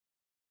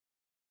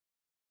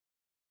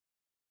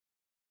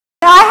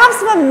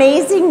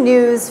amazing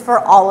news for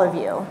all of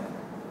you.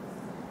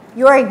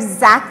 You're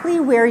exactly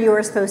where you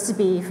are supposed to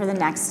be for the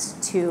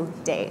next 2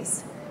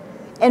 days.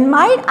 And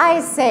might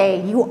I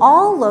say, you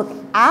all look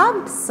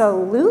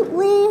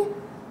absolutely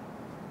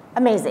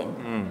amazing.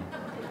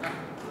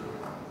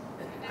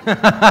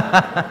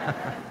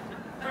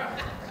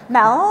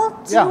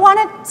 Mel, do you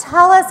want to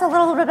tell us a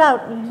little bit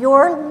about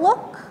your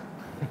look?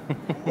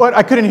 What?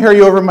 I couldn't hear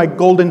you over my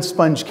golden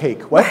sponge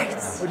cake. What? Right.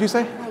 What did you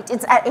say? Right.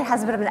 It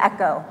has a bit of an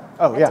echo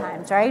at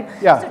times, right?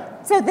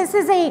 Yeah. So this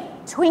is a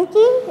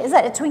Twinkie? Is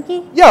that a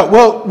Twinkie? Yeah,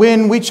 well,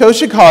 when we chose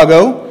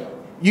Chicago,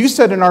 you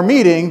said in our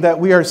meeting that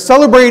we are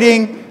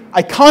celebrating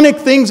iconic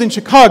things in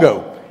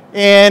Chicago.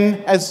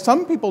 And as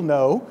some people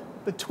know,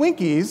 the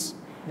Twinkies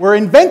were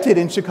invented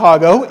in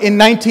Chicago in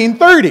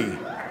 1930.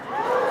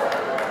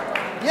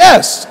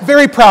 Yes,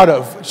 very proud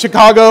of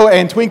Chicago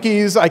and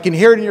Twinkies. I can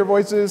hear it in your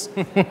voices.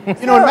 You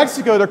know, in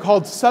Mexico, they're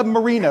called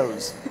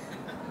submarinos.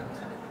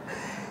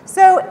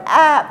 So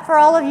for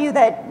all of you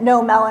that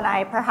know Mel and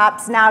I,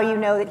 perhaps now you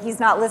know that he's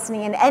not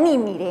listening in any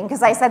meeting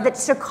because I said that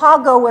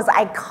Chicago was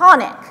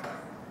iconic.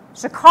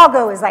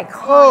 Chicago is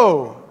iconic.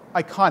 Oh,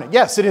 iconic.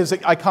 Yes, it is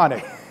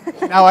iconic.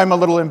 Now I'm a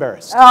little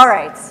embarrassed. All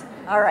right,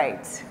 all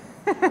right.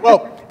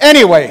 Well,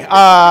 anyway,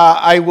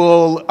 I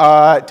will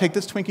take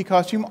this Twinkie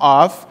costume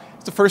off.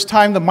 It's the first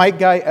time the mic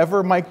guy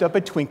ever mic'd up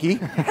a Twinkie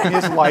in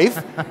his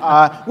life.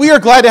 We are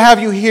glad to have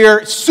you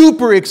here,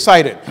 super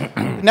excited.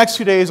 The next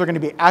 2 days are going to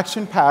be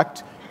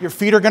action-packed. Your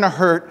feet are going to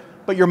hurt,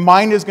 but your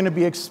mind is going to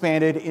be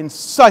expanded in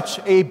such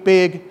a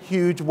big,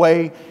 huge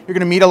way. You're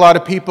going to meet a lot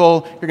of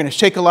people. You're going to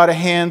shake a lot of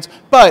hands,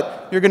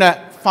 but you're going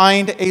to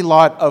find a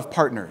lot of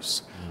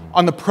partners.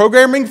 On the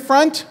programming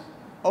front,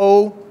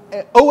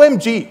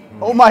 OMG,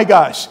 oh my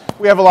gosh,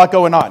 we have a lot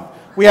going on.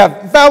 We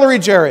have Valerie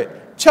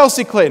Jarrett,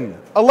 Chelsea Clinton,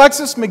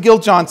 Alexis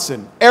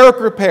McGill-Johnson, Eric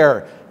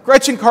Repair,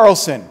 Gretchen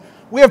Carlson.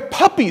 We have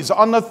puppies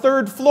on the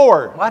 3rd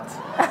floor. What?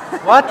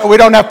 What? No, we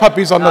don't have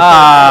puppies on the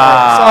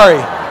 3rd floor.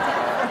 Sorry.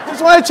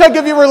 Just want to check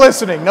if you were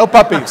listening. No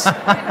puppies. We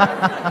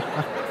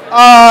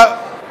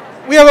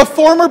have a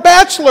former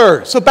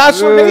bachelor, so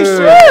Bachelor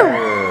Nation.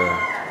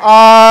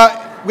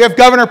 We have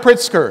Governor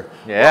Pritzker.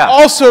 Yeah. We're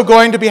also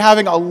going to be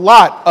having a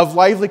lot of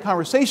lively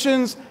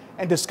conversations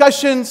and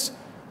discussions.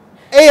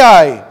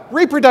 AI,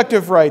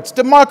 reproductive rights,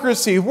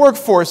 democracy,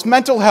 workforce,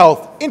 mental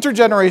health,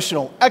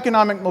 intergenerational,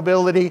 economic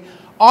mobility,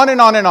 on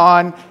and on and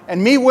on.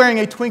 And me wearing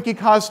a Twinkie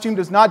costume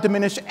does not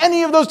diminish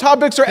any of those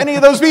topics or any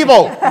of those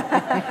people.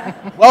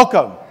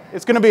 Welcome.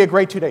 It's going to be a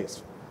great 2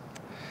 days.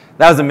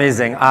 That was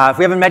amazing. If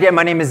we haven't met yet,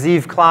 my name is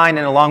Zeev, Klein,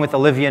 and along with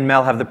Olivia and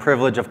Mel, have the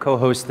privilege of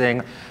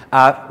co-hosting.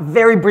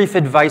 Very brief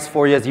advice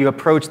for you as you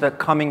approach the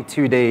coming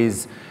 2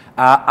 days.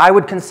 I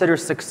would consider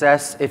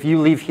success if you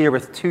leave here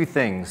with 2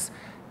 things: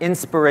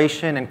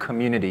 inspiration and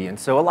community. And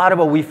so a lot of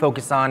what we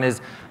focus on is,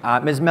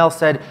 Ms. Mel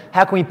said,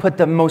 how can we put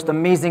the most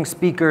amazing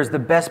speakers, the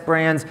best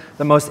brands,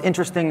 the most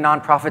interesting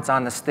nonprofits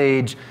on the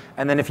stage?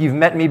 And then if you've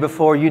met me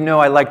before, you know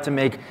I like to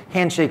make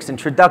handshakes,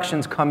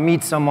 introductions, come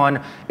meet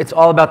someone. It's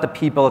all about the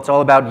people. It's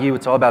all about you.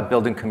 It's all about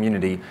building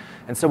community.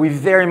 And so we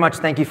very much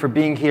thank you for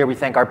being here. We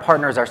thank our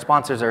partners, our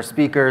sponsors, our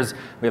speakers.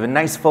 We have a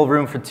nice full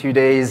room for 2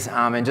 days,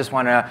 and just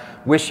want to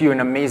wish you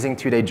an amazing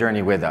 2-day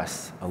journey with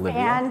us.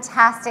 Olivia?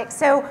 Fantastic.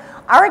 So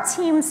our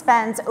team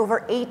spends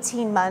over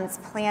 18 months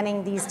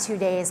planning these 2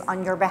 days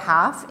on your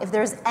behalf. If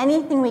there's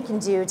anything we can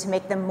do to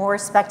make them more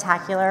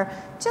spectacular,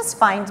 just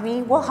find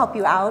me. We'll help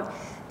you out.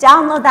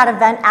 Download that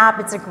event app.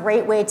 It's a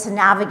great way to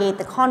navigate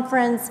the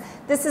conference.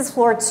 This is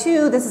floor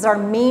 2. This is our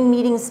main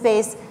meeting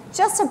space.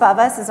 Just above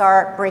us is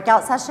our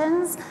breakout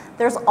sessions.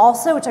 There's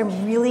also, which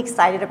I'm really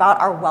excited about,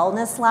 our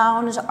wellness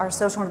lounge, our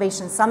social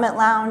innovation summit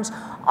lounge.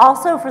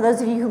 Also, for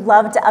those of you who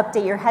love to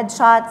update your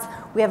headshots,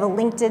 we have a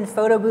LinkedIn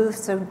photo booth,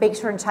 so make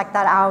sure and check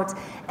that out.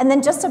 And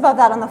then just above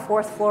that on the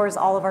 4th floor is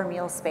all of our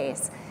meal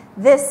space.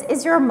 This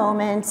is your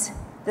moment.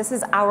 This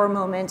is our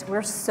moment.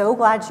 We're so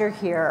glad you're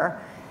here.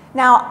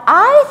 Now,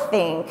 I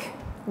think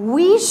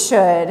we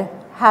should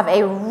have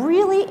a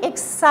really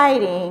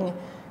exciting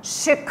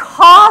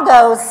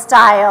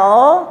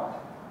Chicago-style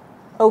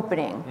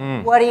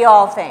opening. What do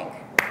y'all think?